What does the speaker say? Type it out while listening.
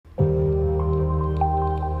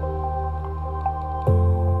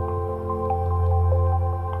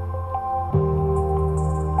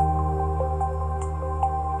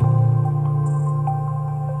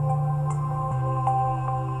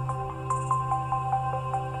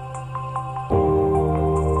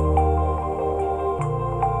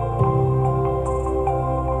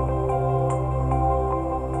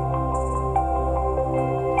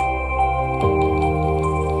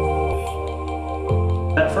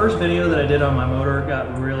first video that I did on my motor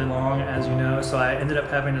got really long, as you know, so I ended up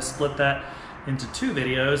having to split that into 2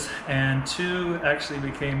 videos, and 2 actually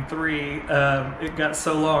became 3. It got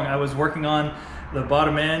so long. I was working on the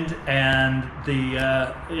bottom end, and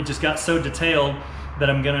it just got so detailed that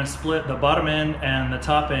I'm gonna split the bottom end and the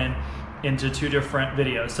top end into 2 different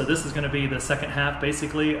videos. So this is gonna be the second half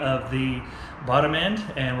basically of the bottom end,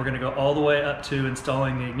 and we're gonna go all the way up to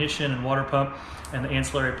installing the ignition and water pump and the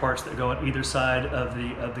ancillary parts that go on either side of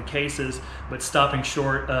the cases, but stopping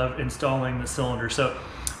short of installing the cylinder. So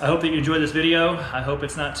I hope that you enjoyed this video. I hope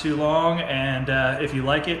it's not too long, and if you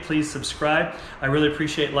like it, please subscribe. I really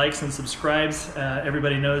appreciate likes and subscribes.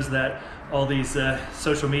 Everybody knows that all these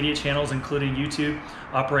social media channels, including YouTube,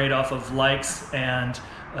 operate off of likes and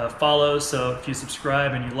follows. So if you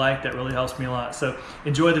subscribe and you like, that really helps me a lot. So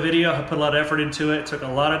enjoy the video. I put a lot of effort into it. It took a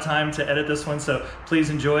lot of time to edit this one, so please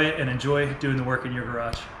enjoy it and enjoy doing the work in your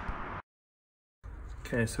garage.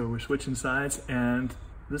 Okay, so we're switching sides, and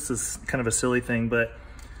this is kind of a silly thing, but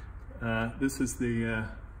this is the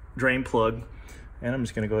drain plug, and I'm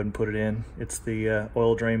just gonna go ahead and put it in. It's the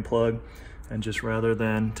oil drain plug, and just rather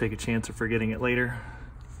than take a chance of forgetting it later,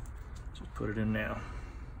 just put it in now.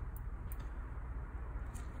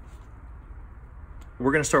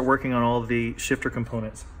 We're gonna start working on all of the shifter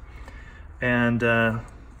components, and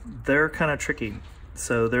they're kind of tricky.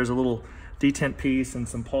 So there's a little detent piece and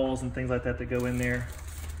some pawls and things like that that go in there,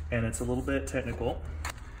 and it's a little bit technical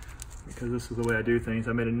because this is the way I do things.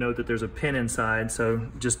 I made a note that there's a pin inside, so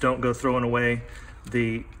just don't go throwing away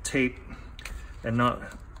the tape and not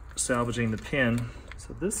salvaging the pin.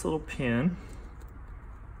 So this little pin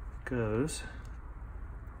goes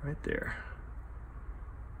right there,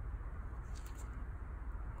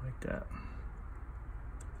 like that.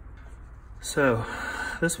 So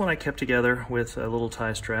this one I kept together with a little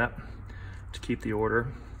tie strap to keep the order,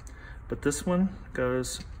 but this one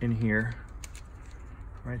goes in here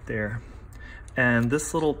right there, and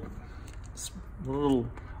this little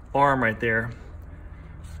arm right there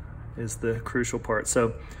is the crucial part.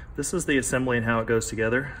 So this is the assembly and how it goes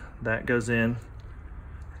together. That goes in,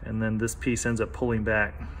 and then this piece ends up pulling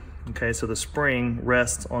back. Okay, so the spring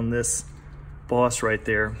rests on this boss right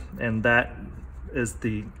there, and that is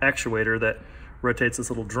the actuator that rotates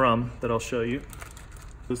this little drum that I'll show you.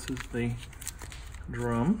 This is the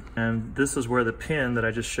drum, and this is where the pin that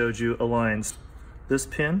I just showed you aligns. This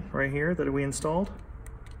pin right here that we installed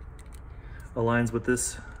aligns with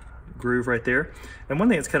this groove right there. And one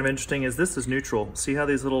thing that's kind of interesting is this is neutral. See how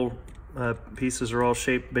these little pieces are all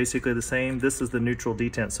shaped basically the same? This is the neutral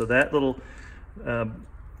detent. So that little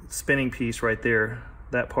spinning piece right there,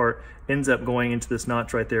 that part ends up going into this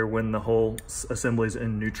notch right there when the whole assembly is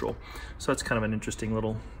in neutral. So that's kind of an interesting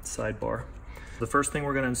little sidebar. The first thing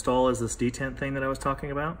we're going to install is this detent thing that I was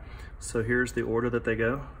talking about. So here's the order that they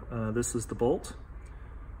go. This is the bolt,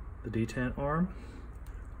 the detent arm,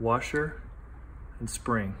 washer, and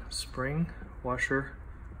spring. Spring, washer,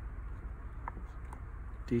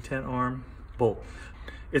 detent arm, bolt.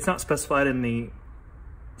 It's not specified in the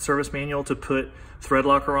service manual to put thread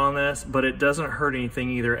locker on this, but it doesn't hurt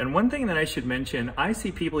anything either. And one thing that I should mention, I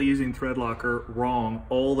see people using thread locker wrong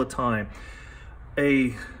all the time.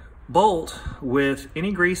 A bolt with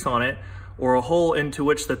any grease on it or a hole into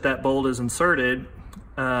which that bolt is inserted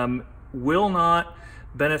will not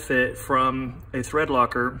benefit from a thread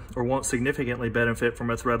locker, or won't significantly benefit from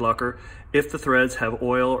a thread locker if the threads have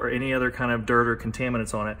oil or any other kind of dirt or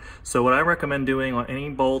contaminants on it. So what I recommend doing on any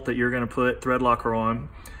bolt that you're going to put thread locker on,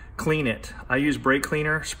 clean it. I use brake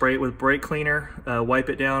cleaner, spray it with brake cleaner, wipe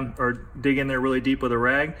it down or dig in there really deep with a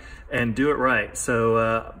rag and do it right.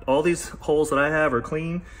 So all these holes that I have are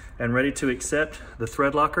clean and ready to accept the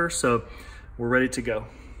thread locker, so we're ready to go.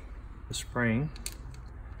 The spring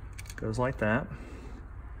goes like that.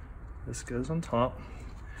 This goes on top.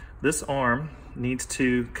 This arm needs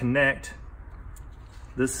to connect.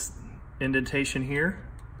 This indentation here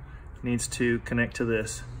needs to connect to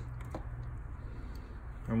this.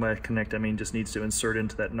 And by connect, I mean just needs to insert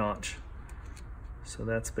into that notch. So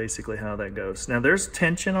that's basically how that goes. Now there's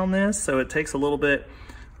tension on this, so it takes a little bit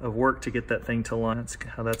of work to get that thing to line. That's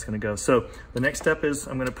how that's gonna go. So the next step is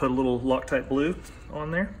I'm gonna put a little Loctite blue on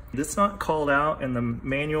there. It's not called out in the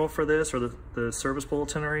manual for this or the service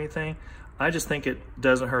bulletin or anything. I just think it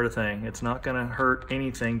doesn't hurt a thing. It's not gonna hurt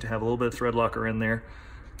anything to have a little bit of thread locker in there.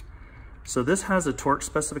 So this has a torque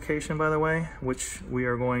specification, by the way, which we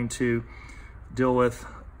are going to deal with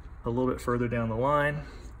a little bit further down the line.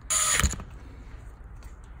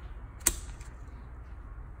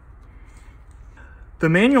 The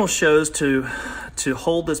manual shows to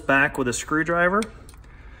hold this back with a screwdriver.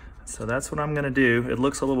 So that's what I'm gonna do. It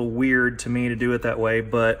looks a little weird to me to do it that way,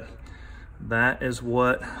 but that is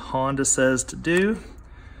what Honda says to do.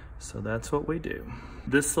 So that's what we do.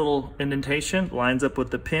 This little indentation lines up with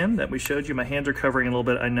the pin that we showed you. My hands are covering a little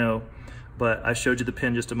bit, I know, but I showed you the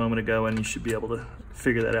pin just a moment ago and you should be able to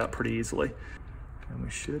figure that out pretty easily. And we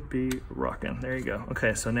should be rocking. There you go.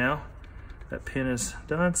 Okay, so now that pin is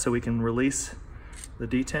done, so we can release the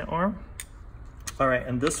detent arm. All right,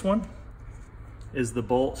 and this one is the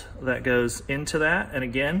bolt that goes into that. And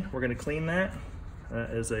again, we're gonna clean that. That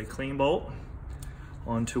is a clean bolt,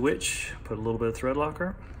 onto which put a little bit of thread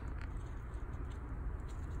locker.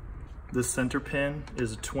 This center pin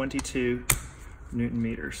is 22 Newton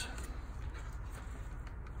meters.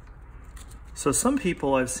 So some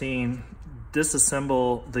people I've seen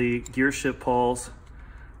disassemble the gear shift pawls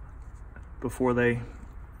before they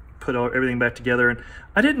put everything back together. And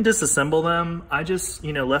I didn't disassemble them. I just,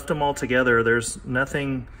 left them all together. There's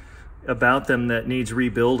nothing about them that needs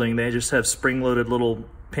rebuilding. They just have spring-loaded little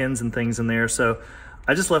pins and things in there. So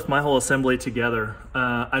I just left my whole assembly together.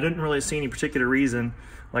 I didn't really see any particular reason,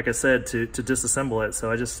 like I said, to disassemble it.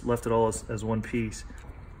 So I just left it all as one piece.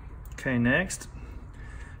 Okay, next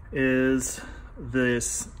is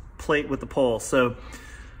this plate with the pole. So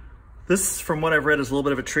this, from what I've read, is a little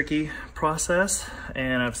bit of a tricky process,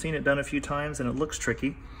 and I've seen it done a few times and it looks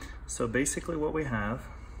tricky. So basically what we have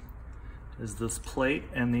is this plate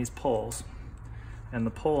and these poles, and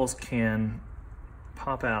the poles can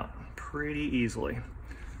pop out pretty easily.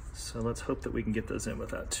 So let's hope that we can get those in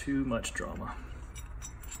without too much drama.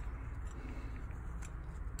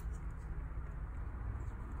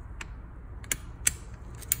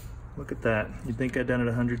 Look at that. You'd think I'd done it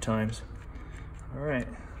 100 times. All right,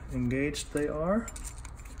 engaged they are.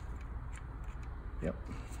 Yep,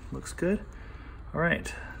 looks good. All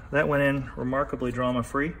right, that went in remarkably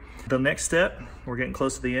drama-free. The next step, we're getting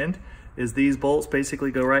close to the end, is these bolts basically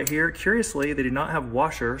go right here. Curiously, they do not have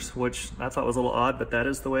washers, which I thought was a little odd, but that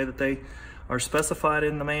is the way that they are specified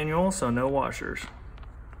in the manual, so no washers.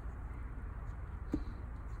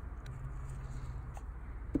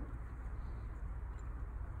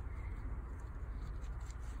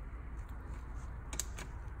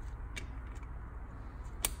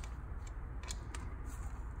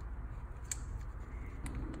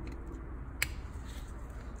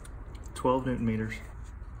 $12 Newton meters.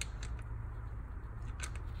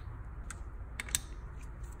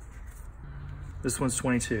 This one's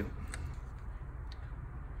 22.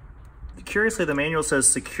 Curiously, the manual says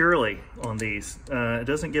securely on these. It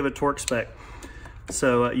doesn't give a torque spec.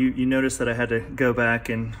 So you notice that I had to go back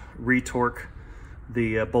and re-torque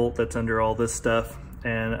the bolt that's under all this stuff.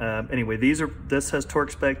 And anyway, this has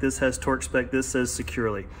torque spec, this has torque spec, this says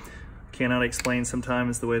securely. Cannot explain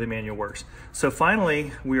sometimes the way the manual works. So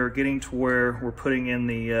finally, we are getting to where we're putting in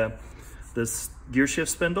the this gear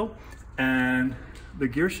shift spindle, and the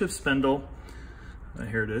gear shift spindle,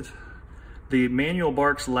 here it is. The manual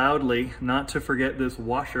barks loudly not to forget this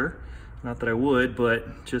washer. Not that I would,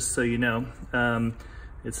 but just so you know,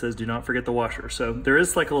 it says do not forget the washer. So there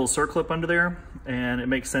is like a little circlip under there, and it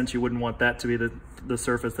makes sense you wouldn't want that to be the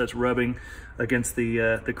surface that's rubbing against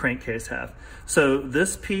the crankcase half. So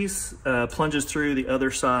this piece plunges through the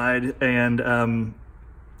other side, and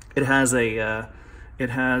it has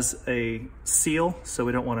a seal, so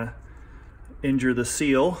we don't want to injure the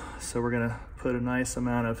seal. So we're gonna put a nice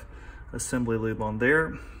amount of assembly lube on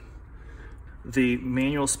there. The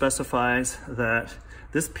manual specifies that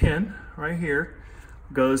this pin right here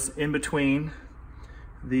goes in between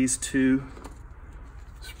these two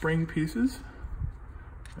spring pieces.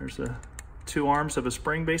 There's two arms of a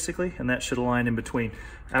spring basically, and that should align in between.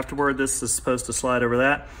 Afterward, this is supposed to slide over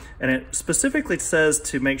that. And it specifically says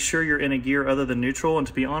to make sure you're in a gear other than neutral. And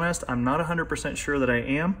to be honest, I'm not 100% sure that I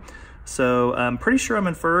am. So I'm pretty sure I'm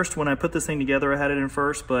in first. When I put this thing together, I had it in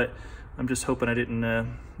first, but I'm just hoping I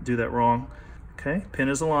didn't do that wrong. Okay, pin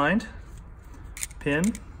is aligned.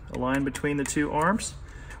 Pin aligned between the two arms.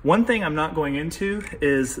 One thing I'm not going into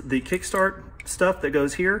is the kickstart stuff that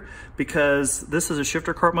goes here, because this is a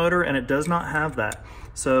shifter cart motor and it does not have that.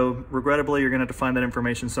 So regrettably, you're gonna have to find that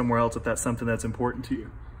information somewhere else if that's something that's important to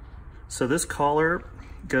you. So this collar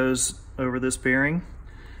goes over this bearing,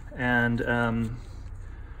 and I'm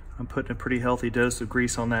putting a pretty healthy dose of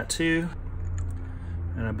grease on that too.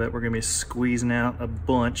 And I bet we're gonna be squeezing out a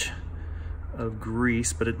bunch of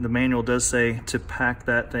grease, but the manual does say to pack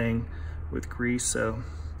that thing with grease, so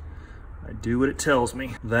I do what it tells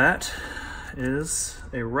me. That is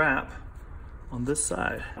a wrap on this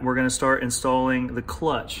side. We're gonna start installing the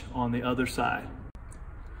clutch on the other side.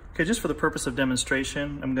 Okay, just for the purpose of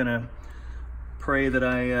demonstration, I'm gonna pray that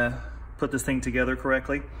I put this thing together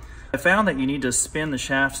correctly. I found that you need to spin the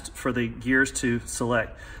shafts for the gears to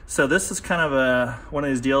select. So this is kind of one of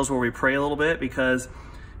these deals where we pray a little bit, because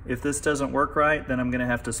if this doesn't work right, then I'm gonna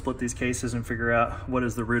have to split these cases and figure out what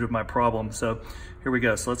is the root of my problem. So here we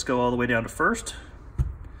go. So let's go all the way down to first.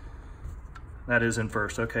 That is in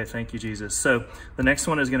first. Okay, thank you, Jesus. So the next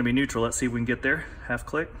one is gonna be neutral. Let's see if we can get there. Half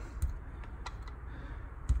click.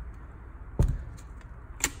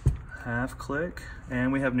 Half click,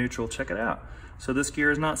 and we have neutral. Check it out. So this gear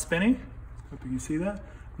is not spinning. Hope you can see that.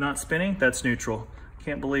 Not spinning, that's neutral.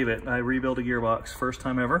 Can't believe it. I rebuilt a gearbox, first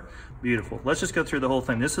time ever. Beautiful. Let's just go through the whole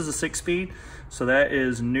thing. This is a 6-speed, so that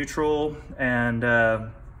is neutral, and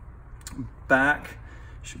back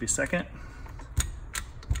should be second.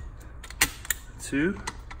 2,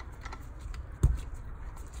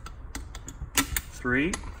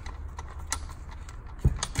 3,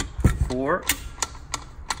 4,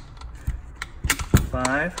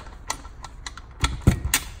 5,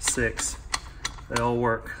 6. They all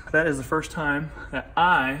work. That is the first time that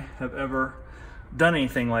I have ever done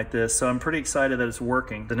anything like this, so I'm pretty excited that it's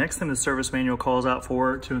working. The next thing the service manual calls out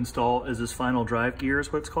for to install is this final drive gear,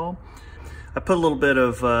 is what it's called. I put a little bit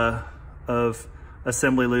of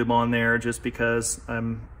assembly lube on there just because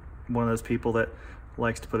I'm one of those people that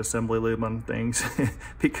likes to put assembly lube on things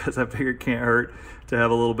because I figure it can't hurt to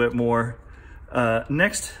have a little bit more.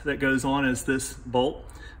 Next that goes on is this bolt,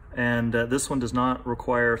 and this one does not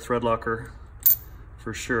require thread locker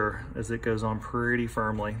for sure, as it goes on pretty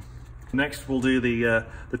firmly. Next we'll do the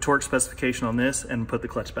torque specification on this and put the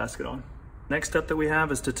clutch basket on. Next step that we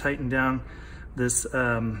have is to tighten down this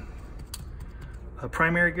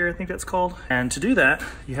primary gear, I think that's called. And to do that,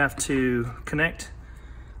 you have to connect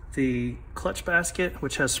the clutch basket,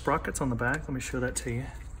 which has sprockets on the back. Let me show that to you.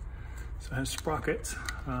 So it has sprockets,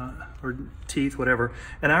 or teeth, whatever.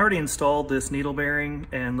 And I already installed this needle bearing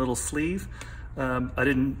and little sleeve. I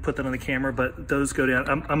didn't put that on the camera, but those go down.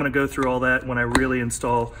 I'm gonna go through all that when I really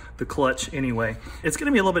install the clutch anyway. It's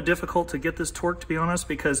gonna be a little bit difficult to get this torque, to be honest,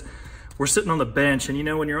 because we're sitting on the bench, and you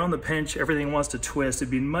know, when you're on the bench, everything wants to twist.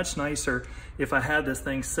 It'd be much nicer if I had this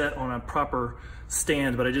thing set on a proper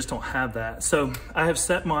stand, but I just don't have that. So I have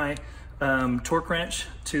set my torque wrench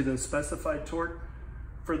to the specified torque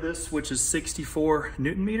for this, which is 64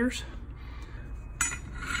 Newton meters.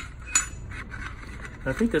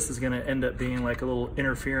 I think this is gonna end up being like a little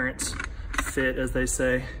interference fit, as they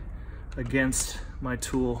say, against my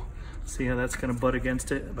tool. See how that's gonna butt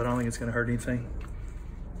against it, but I don't think it's gonna hurt anything.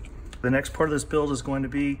 The next part of this build is going to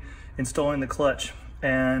be installing the clutch.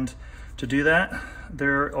 And to do that,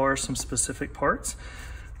 there are some specific parts.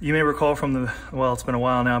 You may recall from the, well, it's been a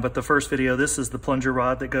while now, but the first video, this is the plunger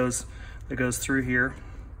rod that goes through here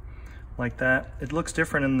like that. It looks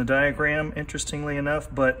different in the diagram, interestingly enough,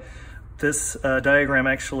 but this diagram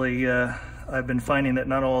actually, I've been finding that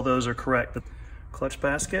not all of those are correct. The clutch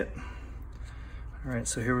basket. All right,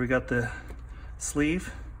 so here we got the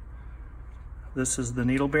sleeve. This is the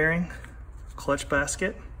needle bearing. Clutch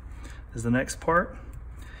basket is the next part.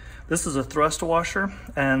 This is a thrust washer,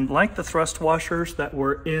 and like the thrust washers that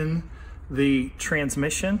were in the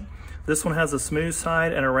transmission, this one has a smooth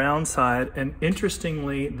side and a round side, and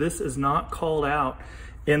interestingly, this is not called out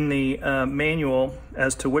in the manual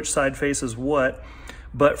as to which side faces what,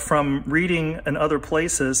 but from reading in other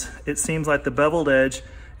places, it seems like the beveled edge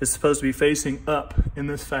is supposed to be facing up in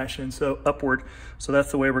this fashion, so upward. So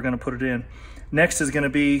that's the way we're gonna put it in. Next is gonna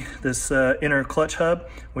be this inner clutch hub,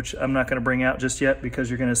 which I'm not gonna bring out just yet because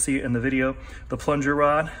you're gonna see it in the video. The plunger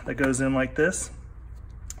rod that goes in like this.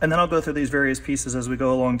 And then I'll go through these various pieces as we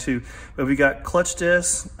go along too. But we got clutch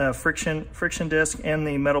disc, friction disc, and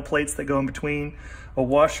the metal plates that go in between. A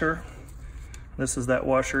washer. This is that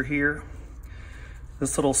washer here.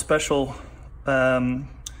 This little special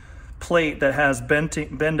plate that has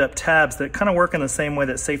bend up tabs that kind of work in the same way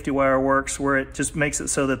that safety wire works, where it just makes it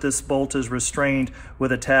so that this bolt is restrained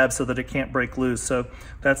with a tab so that it can't break loose. So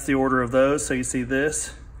that's the order of those. So you see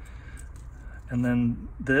this, and then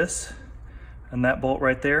this, and that bolt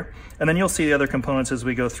right there. And then you'll see the other components as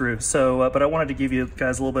we go through. So, but I wanted to give you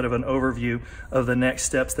guys a little bit of an overview of the next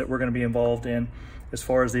steps that we're gonna be involved in as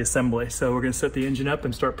far as the assembly. So we're gonna set the engine up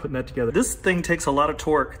and start putting that together. This thing takes a lot of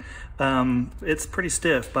torque. It's pretty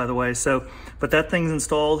stiff, by the way. So, but that thing's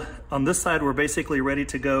installed. On this side, we're basically ready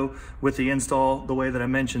to go with the install the way that I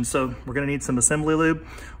mentioned. So we're gonna need some assembly lube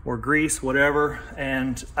or grease, whatever.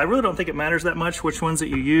 And I really don't think it matters that much which ones that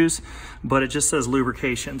you use, but it just says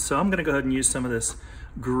lubrication. So I'm gonna go ahead and use some of this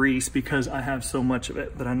grease because I have so much of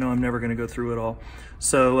it, but I know I'm never gonna go through it all.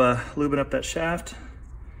 So lubing up that shaft.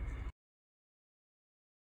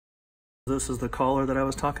 This is the collar that I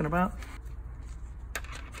was talking about.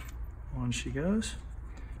 On she goes.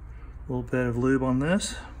 little bit of lube on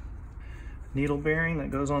this. Needle bearing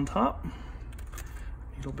that goes on top.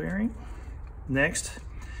 Needle bearing. Next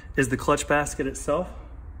is the clutch basket itself.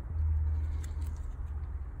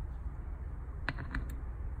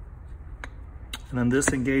 And then this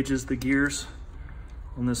engages the gears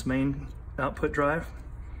on this main output drive.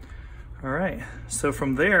 All right, so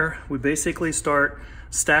from there, we basically start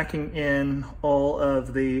stacking in all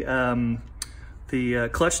of the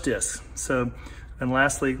clutch discs. So, and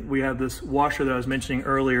lastly, we have this washer that I was mentioning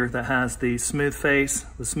earlier that has the smooth face,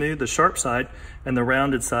 the sharp side, and the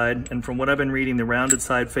rounded side. And from what I've been reading, the rounded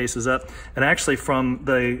side faces up. And actually from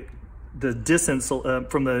the distance,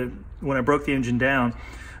 when I broke the engine down,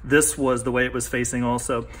 this was the way it was facing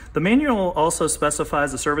also. The manual also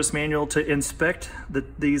specifies, the service manual, to inspect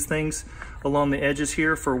these things along the edges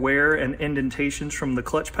here for wear and indentations from the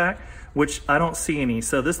clutch pack, which I don't see any.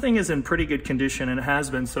 So this thing is in pretty good condition, and it has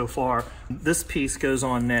been so far. This piece goes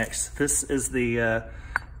on next. This is the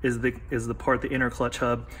part, the inner clutch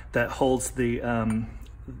hub, that holds the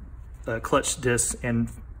clutch disc and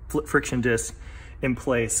friction disc in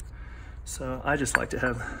place. So I just like to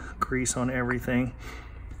have grease on everything.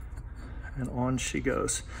 And on she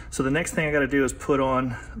goes. So the next thing I got to do is put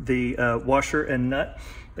on the washer and nut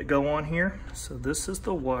that go on here. So this is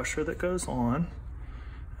the washer that goes on.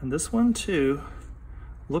 And this one too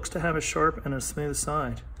looks to have a sharp and a smooth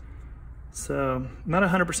side. So I'm not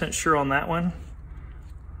 100% sure on that one.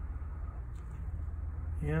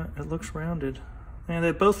 Yeah, it looks rounded. And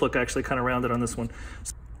they both look actually kind of rounded on this one.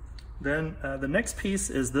 Then the next piece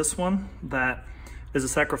is this one that is a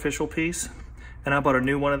sacrificial piece. And I bought a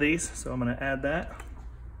new one of these, so I'm gonna add that.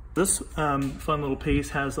 This fun little piece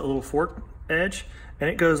has a little fork edge, and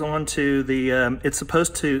it goes on to the, it's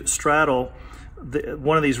supposed to straddle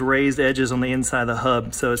one of these raised edges on the inside of the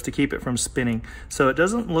hub, so as to keep it from spinning. So it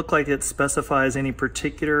doesn't look like it specifies any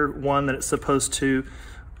particular one that it's supposed to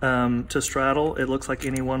straddle. It looks like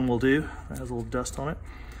any one will do. It has a little dust on it.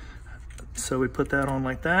 So we put that on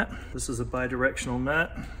like that. This is a bi-directional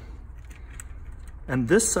nut. And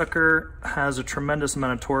this sucker has a tremendous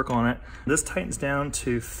amount of torque on it. This tightens down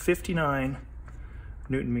to 59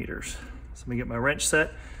 Newton meters. So let me get my wrench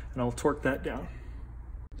set and I'll torque that down.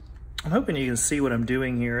 I'm hoping you can see what I'm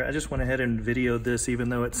doing here. I just went ahead and videoed this, even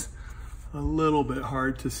though it's a little bit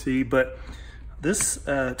hard to see, but this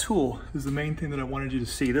tool is the main thing that I wanted you to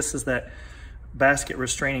see. This is that basket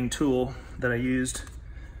restraining tool that I used,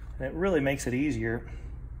 and it really makes it easier.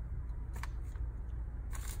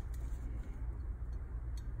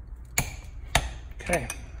 Okay,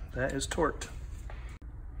 that is torqued.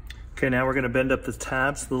 Okay, now we're gonna bend up the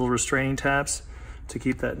tabs, the little restraining tabs, to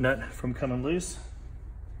keep that nut from coming loose.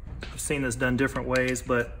 I've seen this done different ways,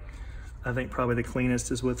 but I think probably the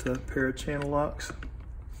cleanest is with a pair of channel locks.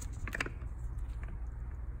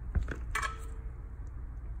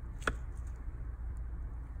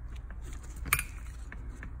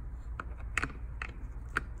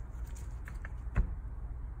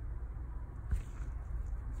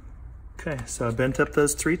 Okay, so I bent up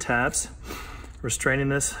those 3 tabs, restraining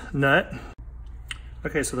this nut.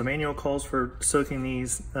 Okay, so the manual calls for soaking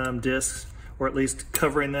these discs, or at least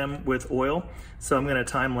covering them with oil. So I'm gonna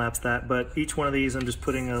time lapse that, but each one of these I'm just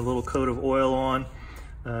putting a little coat of oil on,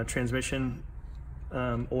 transmission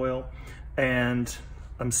oil, and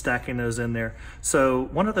I'm stacking those in there. So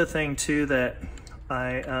one other thing too that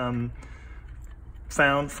I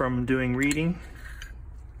found from doing reading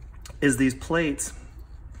is these plates.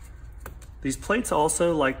 These plates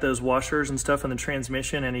also, like those washers and stuff in the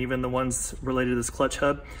transmission, and even the ones related to this clutch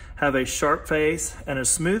hub, have a sharp face and a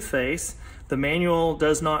smooth face. The manual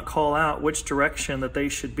does not call out which direction that they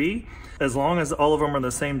should be. As long as all of them are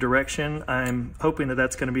the same direction, I'm hoping that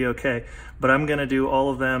that's gonna be okay. But I'm gonna do all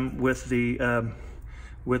of them with the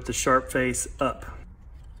sharp face up.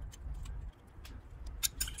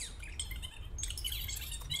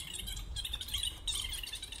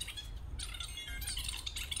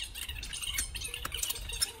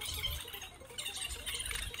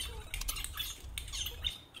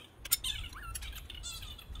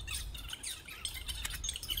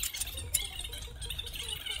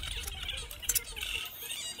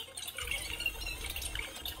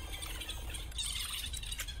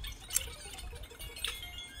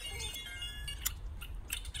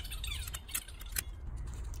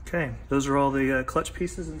 Okay, those are all the clutch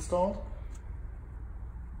pieces installed.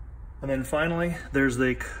 And then finally, there's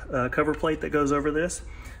the cover plate that goes over this.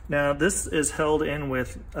 Now this is held in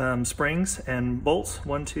with springs and bolts,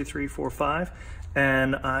 1, 2, 3, 4, 5.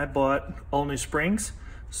 And I bought all new springs.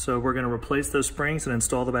 So we're gonna replace those springs and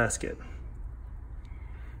install the basket.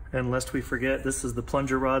 And lest we forget, this is the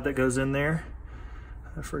plunger rod that goes in there.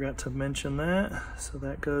 I forgot to mention that. So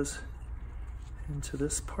that goes into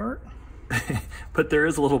this part. But there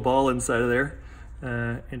is a little ball inside of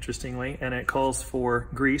there, interestingly, and it calls for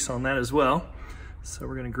grease on that as well. So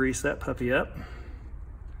we're gonna grease that puppy up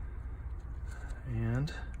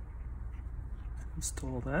and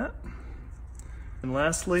install that. And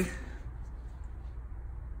lastly,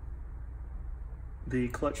 the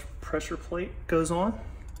clutch pressure plate goes on.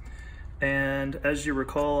 And as you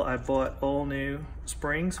recall, I bought all new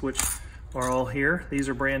springs, which are all here. These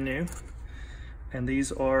are brand new. And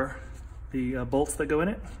these are the bolts that go in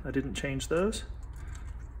it. I didn't change those.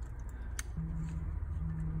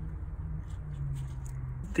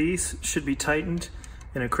 These should be tightened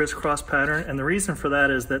in a crisscross pattern, and the reason for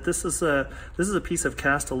that is that this is a piece of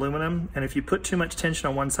cast aluminum, and if you put too much tension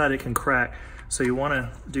on one side, it can crack. So you want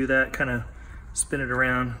to do that, kind of spin it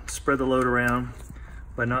around, spread the load around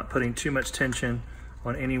by not putting too much tension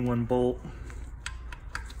on any one bolt.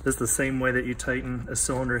 This is the same way that you tighten a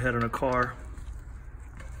cylinder head on a car.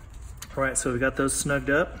 All right, so we got those snugged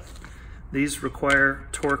up. These require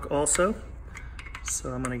torque also,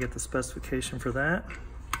 so I'm going to get the specification for that.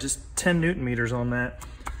 Just 10 Newton meters on that.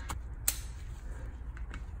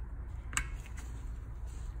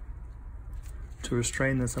 To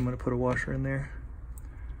restrain this, I'm going to put a washer in there.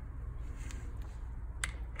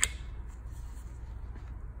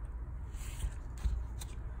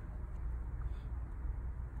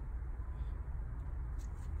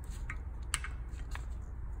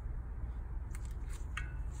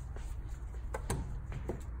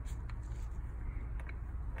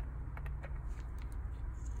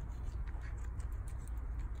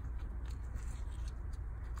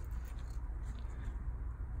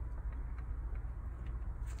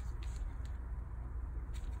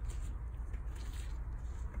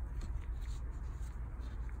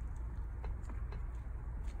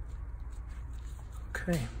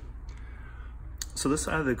 Okay, so this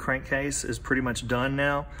side of the crankcase is pretty much done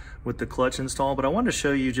now with the clutch install, but I wanted to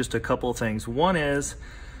show you just a couple of things. One is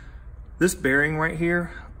this bearing right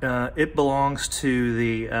here, it belongs to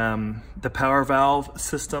the power valve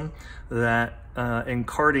system that in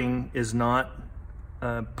karting is not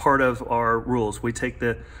part of our rules. We take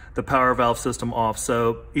the power valve system off.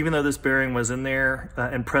 So even though this bearing was in there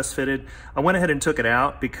and press fitted, I went ahead and took it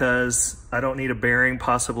out because I don't need a bearing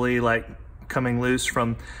possibly like coming loose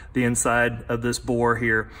from the inside of this bore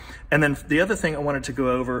here. And then the other thing I wanted to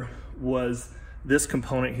go over was this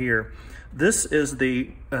component here. This is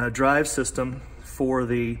the drive system for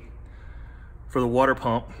the water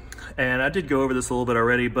pump. And I did go over this a little bit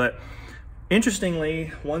already, but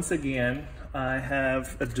interestingly, once again, I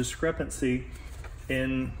have a discrepancy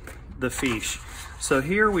in the fiche. So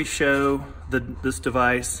here we show this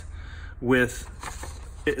device with,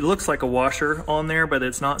 it looks like a washer on there, but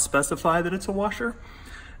it's not specified that it's a washer.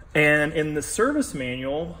 And in the service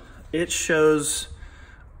manual, it shows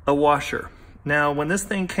a washer. Now, when this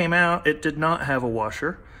thing came out, it did not have a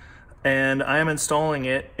washer, and I am installing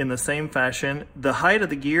it in the same fashion. The height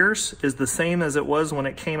of the gears is the same as it was when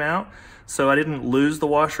it came out, so I didn't lose the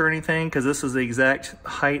washer or anything because this is the exact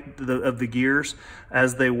height of the gears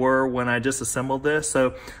as they were when I just assembled this.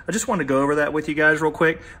 So I just wanted to go over that with you guys real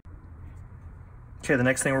quick. Okay, the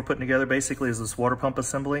next thing we're putting together basically is this water pump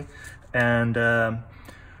assembly. And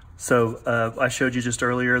so I showed you just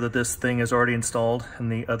earlier that this thing is already installed in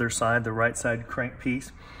the other side, the right side crank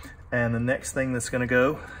piece. And the next thing that's gonna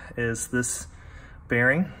go is this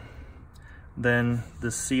bearing, then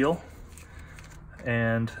this seal.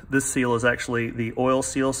 And this seal is actually the oil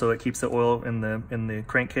seal, so it keeps the oil in the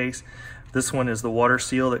crankcase. This one is the water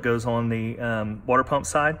seal that goes on the water pump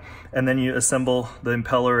side, and then you assemble the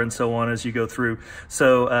impeller and so on as you go through.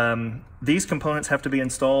 So these components have to be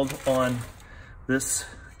installed on this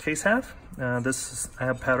case half. This I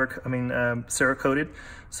have Cerakoted,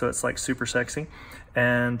 so it's like super sexy.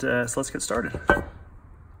 And so let's get started.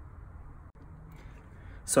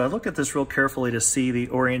 So I look at this real carefully to see the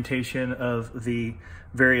orientation of the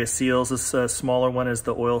various seals. This smaller one is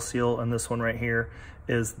the oil seal, and this one right here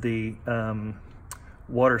is the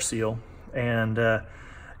water seal. And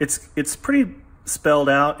it's pretty spelled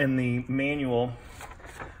out in the manual,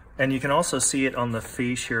 and you can also see it on the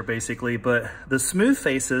fiche here basically, but the smooth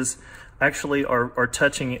faces actually are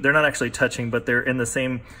touching. They're not actually touching, but they're in the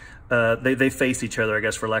same, they face each other, I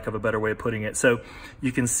guess, for lack of a better way of putting it. So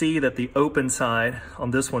you can see that the open side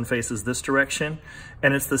on this one faces this direction,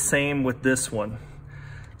 and it's the same with this one.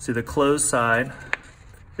 See, the closed side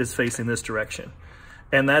is facing this direction.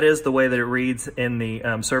 And that is the way that it reads in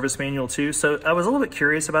the service manual too. So I was a little bit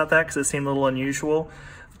curious about that because it seemed a little unusual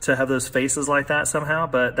to have those faces like that somehow,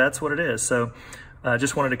 but that's what it is. So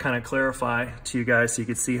Just wanted to kind of clarify to you guys so you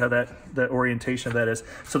could see how that orientation of that is.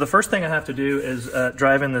 So the first thing I have to do is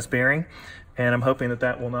drive in this bearing, and I'm hoping that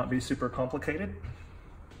that will not be super complicated.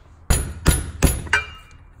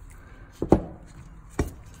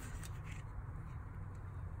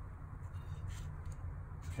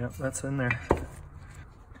 Yep, that's in there.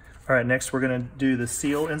 All right, next we're gonna do the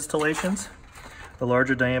seal installations. The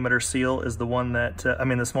larger diameter seal is the one that,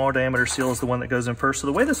 the smaller diameter seal is the one that goes in first. So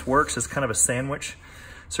the way this works is kind of a sandwich.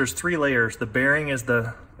 So there's 3 layers. The bearing is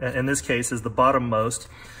in this case, is the bottommost.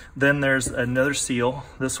 Then there's another seal,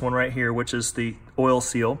 this one right here, which is the oil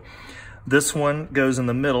seal. This one goes in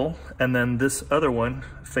the middle, and then this other one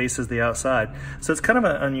faces the outside. So it's kind of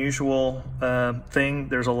an unusual thing.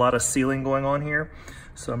 There's a lot of sealing going on here.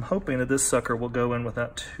 So I'm hoping that this sucker will go in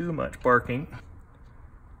without too much barking.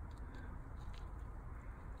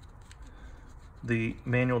 The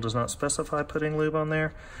manual does not specify putting lube on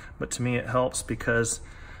there, but to me it helps because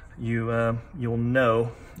you'll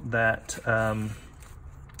know that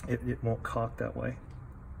it won't caulk that way.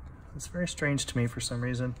 It's very strange to me for some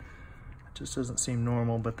reason. It just doesn't seem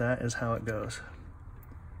normal, but that is how it goes.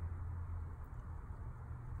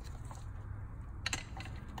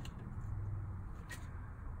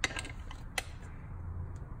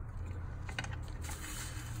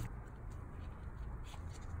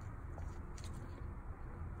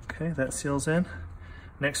 Okay, that seals in.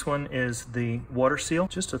 Next one is the water seal.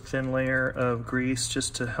 Just a thin layer of grease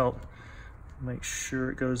just to help make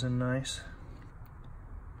sure it goes in nice.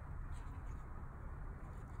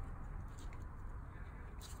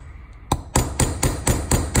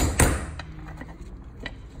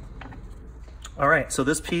 All right, so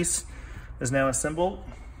this piece is now assembled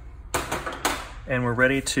and we're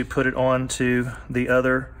ready to put it onto the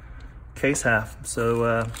other case half.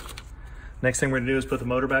 So next thing we're gonna do is put the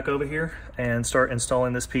motor back over here and start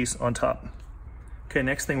installing this piece on top. Okay,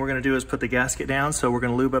 next thing we're gonna do is put the gasket down. So we're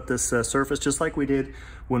gonna lube up this surface just like we did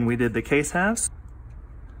when we did the case halves.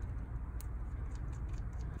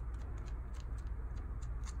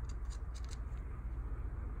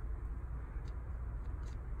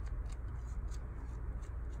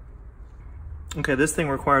 Okay, this thing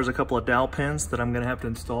requires a couple of dowel pins that I'm gonna have to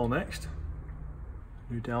install next.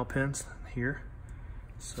 New dowel pins here.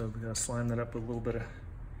 So we gotta slime that up with a little bit of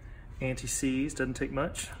anti-seize, doesn't take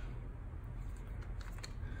much.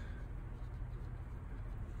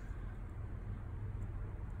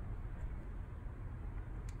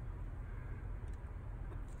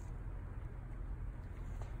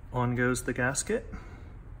 On goes the gasket.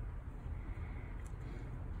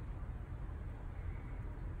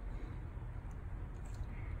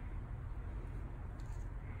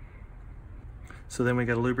 So then we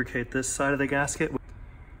gotta lubricate this side of the gasket.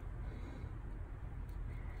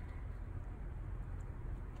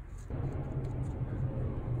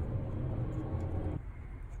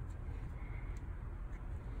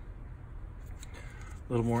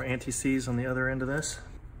 A little more anti-seize on the other end of this.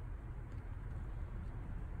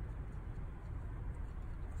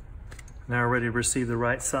 Now we're ready to receive the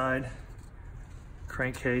right side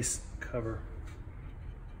crankcase cover.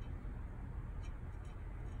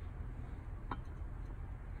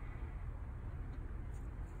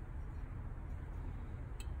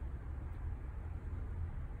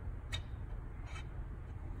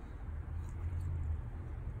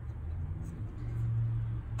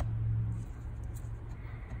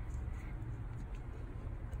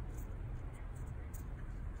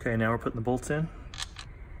 Okay, now we're putting the bolts in.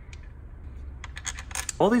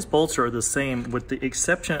 All these bolts are the same with the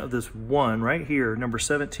exception of this one right here, number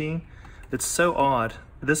 17. It's so odd.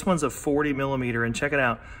 This one's a 40 millimeter, and check it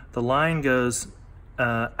out. The line goes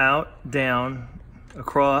out, down,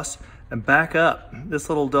 across, and back up this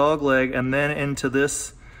little dog leg, and then into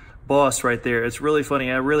this boss right there. It's really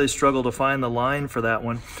funny. I really struggle to find the line for that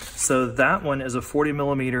one. So that one is a 40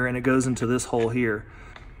 millimeter, and it goes into this hole here.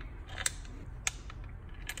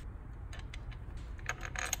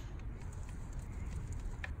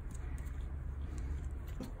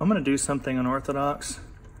 I'm gonna do something unorthodox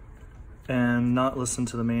and not listen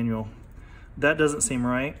to the manual. That doesn't seem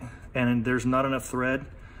right, and there's not enough thread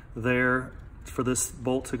there for this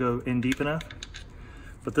bolt to go in deep enough.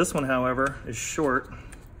 But this one, however, is short,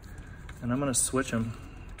 and I'm gonna switch them.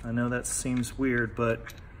 I know that seems weird, but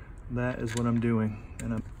that is what I'm doing.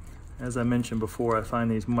 And as I mentioned before, I find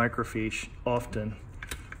these microfiche often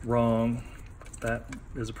wrong. That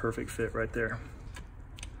is a perfect fit right there.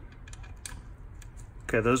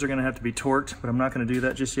 Okay, those are gonna have to be torqued, but I'm not gonna do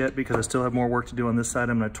that just yet because I still have more work to do on this side.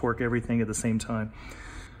 I'm gonna torque everything at the same time.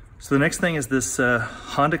 So the next thing is this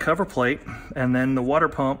Honda cover plate and then the water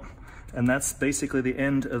pump, and that's basically the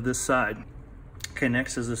end of this side. Okay,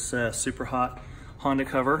 next is this super hot Honda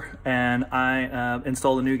cover, and I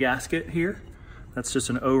installed a new gasket here. That's just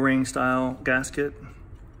an O-ring style gasket,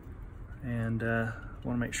 and I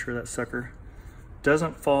want to make sure that sucker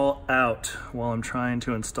doesn't fall out while I'm trying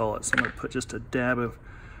to install it. So I'm going to put just a dab of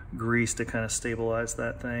grease to kind of stabilize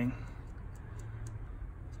that thing.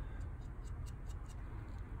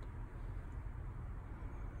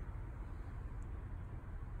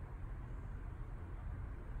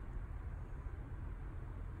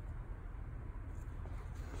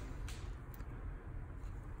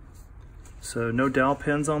 So no dowel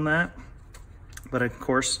pins on that, but of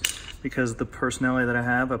course, because of the personality that I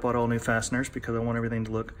have, I bought all new fasteners because I want everything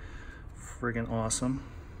to look friggin' awesome.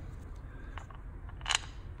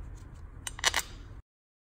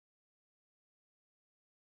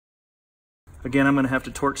 Again, I'm gonna have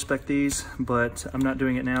to torque spec these, but I'm not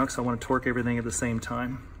doing it now because I want to torque everything at the same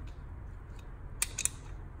time.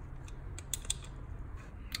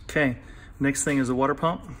 Okay, next thing is a water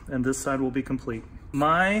pump, and this side will be complete.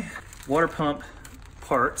 My water pump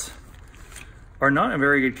parts are not in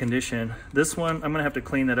very good condition. This one, I'm gonna have to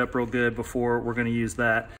clean that up real good before we're gonna use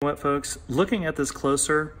that. You know what, folks, looking at this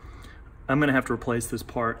closer, I'm gonna have to replace this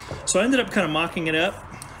part. So I ended up kind of mocking it up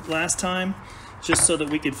last time just so that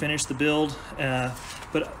we could finish the build.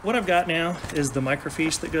 But what I've got now is the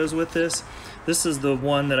microfiche that goes with this. This is the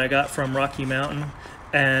one that I got from Rocky Mountain,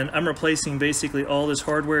 and I'm replacing basically all this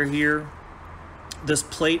hardware here. This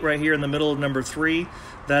plate right here in the middle of number 3,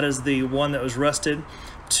 that is the one that was rusted.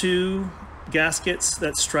 2 gaskets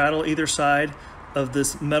that straddle either side of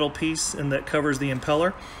this metal piece and that covers the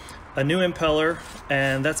impeller. A new impeller,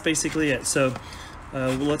 and that's basically it. So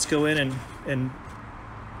let's go in and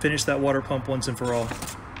finish that water pump once and for all.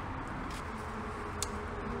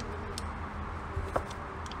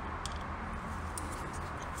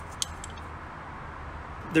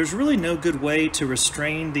 There's really no good way to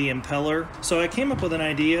restrain the impeller. So I came up with an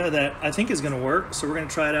idea that I think is gonna work. So we're gonna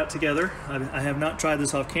try it out together. I have not tried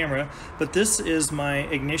this off camera, but this is my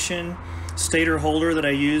ignition stator holder that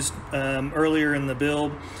I used earlier in the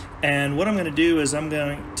build. And what I'm gonna do is I'm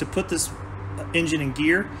going to put this engine in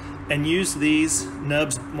gear and use these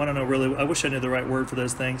nubs. I don't know really, I wish I knew the right word for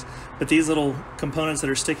those things, but these little components that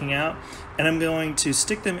are sticking out, and I'm going to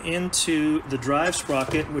stick them into the drive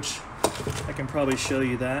sprocket, which I can probably show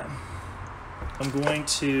you that. I'm going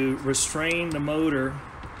to restrain the motor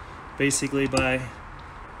basically by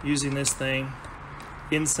using this thing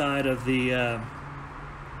inside of the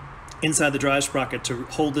drive sprocket to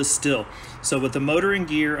hold this still. So with the motor in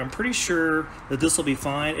gear, I'm pretty sure that this will be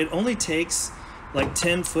fine. It only takes like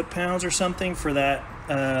 10 foot-pounds or something for that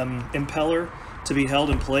impeller to be held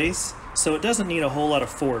in place, so it doesn't need a whole lot of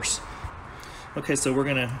force. Okay, so we're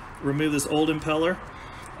gonna remove this old impeller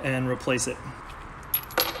and replace it.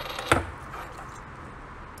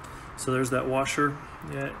 So there's that washer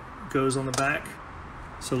that goes on the back.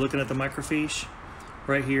 So looking at the microfiche,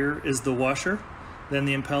 right here is the washer, then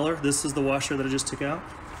the impeller. This is the washer that I just took out.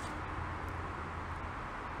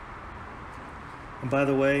 And by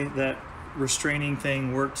the way, that restraining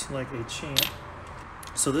thing worked like a champ.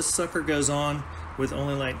 So this sucker goes on with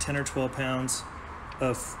only like 10 or 12 pounds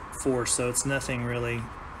of force, so it's nothing really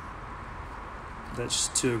that's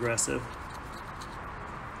too aggressive.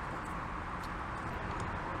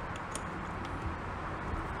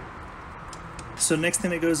 So next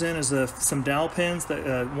thing that goes in is some dowel pins,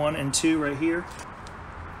 that 1 and 2 right here.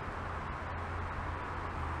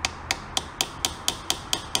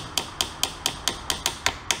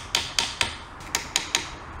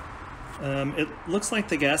 It looks like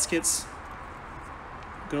the gaskets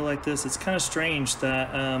go like this. It's kind of strange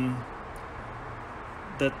that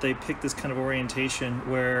that they pick this kind of orientation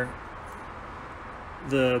where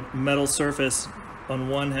the metal surface on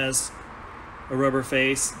one has a rubber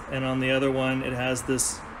face and on the other one it has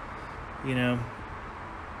this, you know,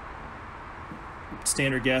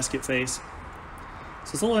 standard gasket face.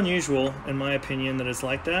 So it's a little unusual in my opinion that it's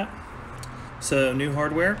like that. So new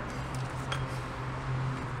hardware,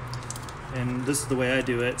 and this is the way I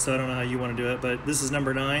do it, so I don't know how you want to do it, but this is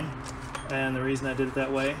number 9, and the reason I did it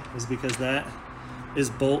that way is because that is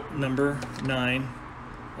bolt number 9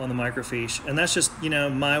 on the microfiche, and that's just, you know,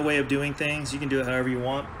 my way of doing things. You can do it however you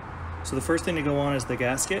want. So the first thing to go on is the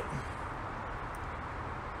gasket,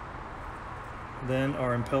 then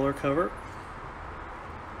our impeller cover.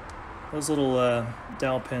 Those little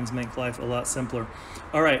dowel pins make life a lot simpler.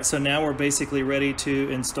 All right, so now we're basically ready to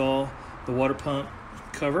install the water pump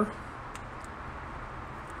cover.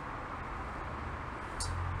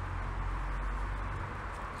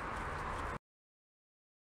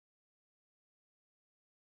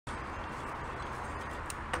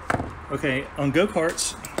 Okay, on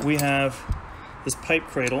go-karts, we have this pipe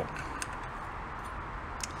cradle,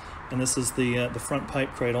 and this is the front pipe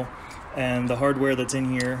cradle, and the hardware that's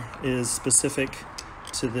in here is specific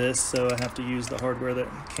to this, so I have to use the hardware that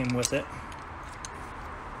came with it.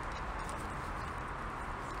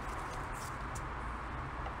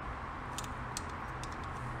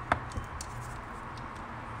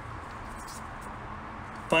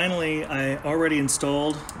 Finally, I already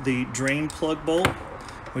installed the drain plug bolt,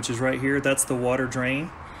 which is right here. That's the water drain.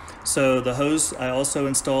 So the hose I also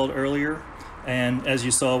installed earlier, and as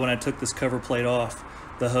you saw when I took this cover plate off,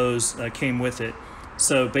 the hose came with it.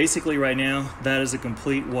 So basically right now, that is a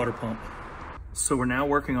complete water pump. So we're now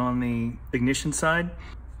working on the ignition side.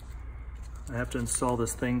 I have to install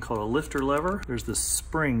this thing called a lifter lever. There's this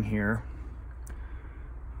spring here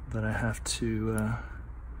that I have to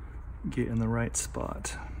get in the right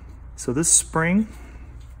spot. So this spring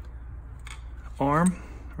arm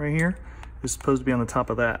right here is supposed to be on the top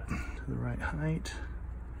of that, to the right height,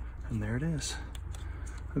 and there it is.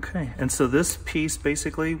 Okay, and so this piece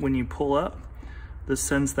basically, when you pull up, this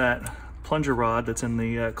sends that plunger rod that's in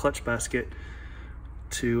the clutch basket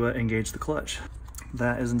to engage the clutch.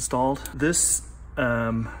 That is installed. This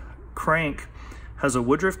crank has a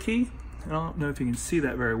Woodruff key. I don't know if you can see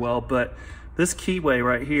that very well, but this keyway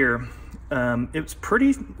right here, it's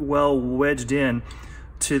pretty well wedged in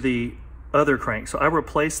to the other crank. So I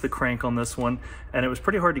replaced the crank on this one, and it was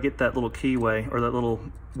pretty hard to get that little keyway or that little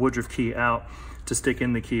Woodruff key out to stick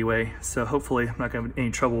in the keyway. So hopefully I'm not gonna have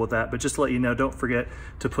any trouble with that, but just to let you know, don't forget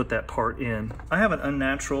to put that part in. I have an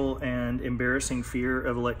unnatural and embarrassing fear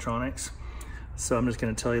of electronics, so I'm just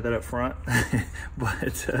gonna tell you that up front.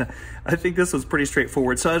 But I think this was pretty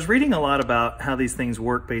straightforward. So I was reading a lot about how these things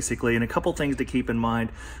work basically, and a couple things to keep in mind.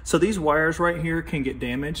 So these wires right here can get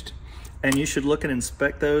damaged, and you should look and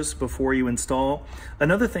inspect those before you install.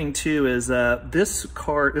 Another thing too is this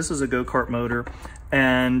is a go-kart motor,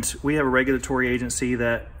 and we have a regulatory agency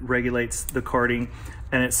that regulates the karting,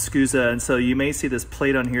 and it's SCUSA, and so you may see this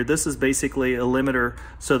plate on here. This is basically a limiter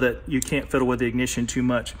so that you can't fiddle with the ignition too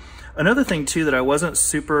much. Another thing too that I wasn't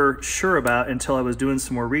super sure about until I was doing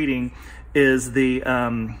some more reading is the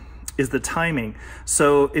timing.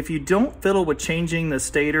 So if you don't fiddle with changing the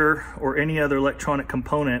stator or any other electronic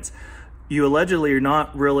components, you allegedly are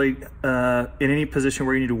not really in any position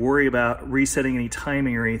where you need to worry about resetting any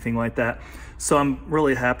timing or anything like that. So I'm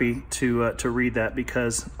really happy to read that,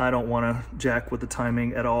 because I don't want to jack with the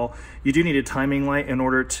timing at all. You do need a timing light in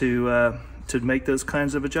order to make those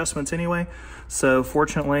kinds of adjustments anyway. So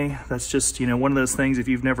fortunately, that's just, you know, one of those things, if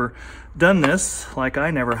you've never done this, like I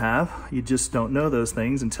never have, you just don't know those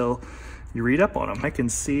things until you read up on them. I can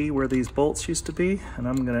see where these bolts used to be, and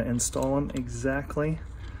I'm gonna install them exactly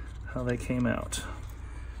how they came out.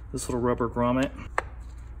 This little rubber grommet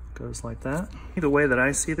goes like that. The way that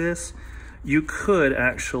I see this, you could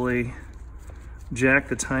actually jack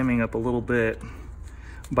the timing up a little bit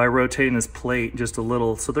by rotating this plate just a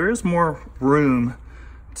little. So there is more room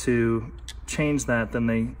to change that than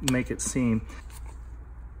they make it seem.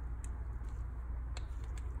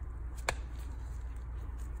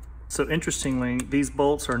 So interestingly, these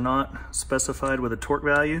bolts are not specified with a torque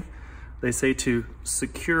value. They say to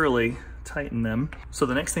securely tighten them. So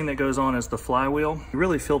the next thing that goes on is the flywheel. You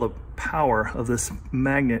really feel the power of this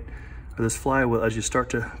magnet or this flywheel as you start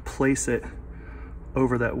to place it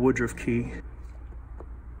over that Woodruff key.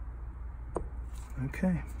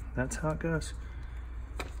 Okay, that's how it goes.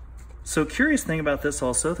 So curious thing about this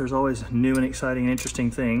also, there's always new and exciting and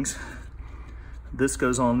interesting things. This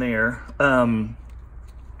goes on there.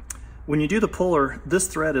 When you do the puller, this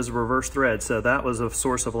thread is a reverse thread, so that was a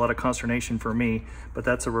source of a lot of consternation for me, but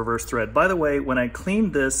that's a reverse thread. By the way, when I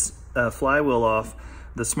cleaned this flywheel off,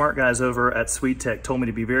 the smart guys over at SweetTech told me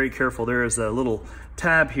to be very careful. There is a little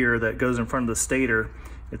tab here that goes in front of the stator.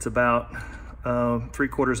 It's about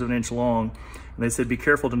 3/4 of an inch long. And they said be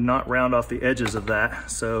careful to not round off the edges of that.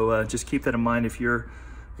 So just keep that in mind if your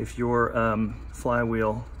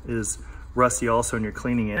flywheel is rusty also and you're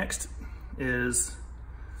cleaning it. Next is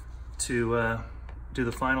to do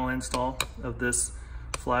the final install of this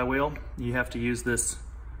flywheel. You have to use this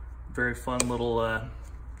very fun little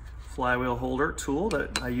flywheel holder tool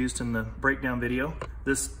that I used in the breakdown video.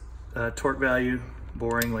 This torque value,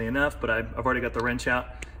 boringly enough, but I've already got the wrench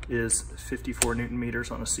out, is 54 Newton meters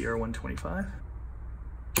on a CR125.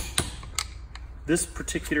 This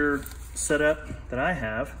particular setup that I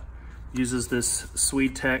have uses this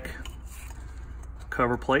SweetTech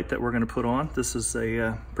cover plate that we're going to put on. This is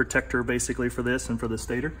a protector basically for this and for the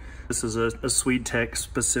stator. This is a SweetTech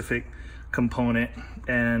specific component,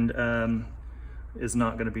 and is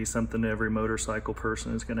not going to be something every motorcycle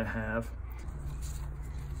person is going to have.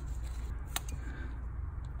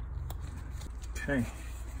 Okay.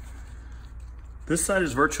 This side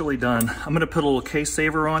is virtually done. I'm gonna put a little case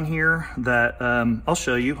saver on here that I'll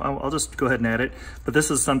show you. I'll just go ahead and add it. But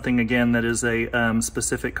this is something, again, that is a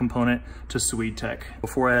specific component to SwedeTech.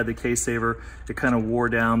 Before I add the case saver, it kind of wore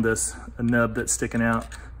down this nub that's sticking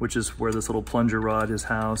out, which is where this little plunger rod is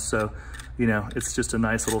housed. So, you know, it's just a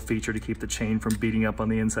nice little feature to keep the chain from beating up on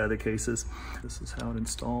the inside of the cases. This is how it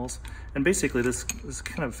installs. And basically this is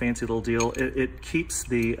kind of a fancy little deal. It keeps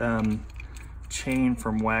the chain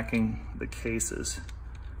from whacking the cases.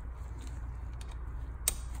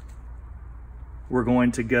 We're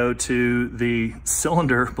going to go to the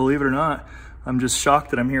cylinder, believe it or not. I'm just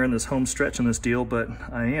shocked that I'm here in this home stretch in this deal, but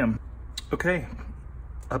I am. Okay,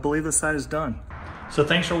 I believe this side is done. So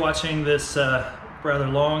thanks for watching this rather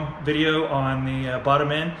long video on the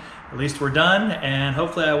bottom end. At least we're done, and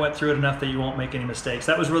hopefully I went through it enough that you won't make any mistakes.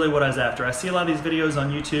 That was really what I was after. I see a lot of these videos on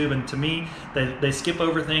YouTube, and to me, they skip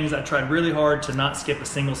over things. I tried really hard to not skip a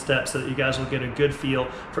single step so that you guys will get a good feel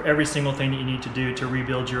for every single thing that you need to do to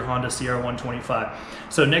rebuild your Honda CR125.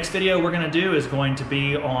 So next video we're gonna do is going to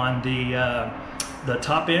be on the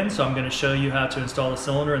top end, so I'm going to show you how to install the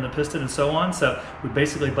cylinder and the piston and so on. So we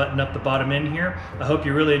basically buttoned up the bottom end here. I hope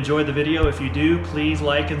you really enjoyed the video. If you do, please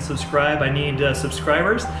like and subscribe. I need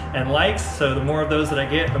subscribers and likes, so the more of those that I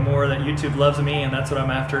get, the more that YouTube loves me, and that's what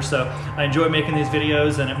I'm after. So I enjoy making these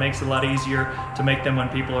videos, and it makes it a lot easier to make them when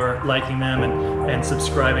people are liking them and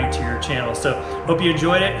subscribing to your channel. So hope you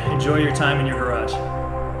enjoyed it. Enjoy your time in your garage.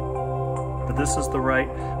 But this is the right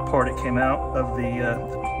part. It came out of the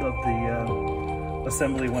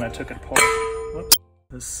assembly when I took it apart. Whoops.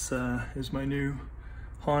 This is my new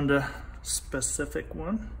Honda specific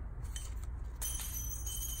one.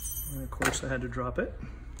 And of course I had to drop it.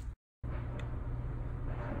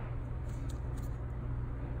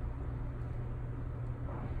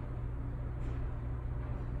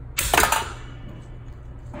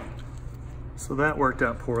 So that worked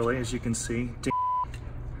out poorly, as you can see.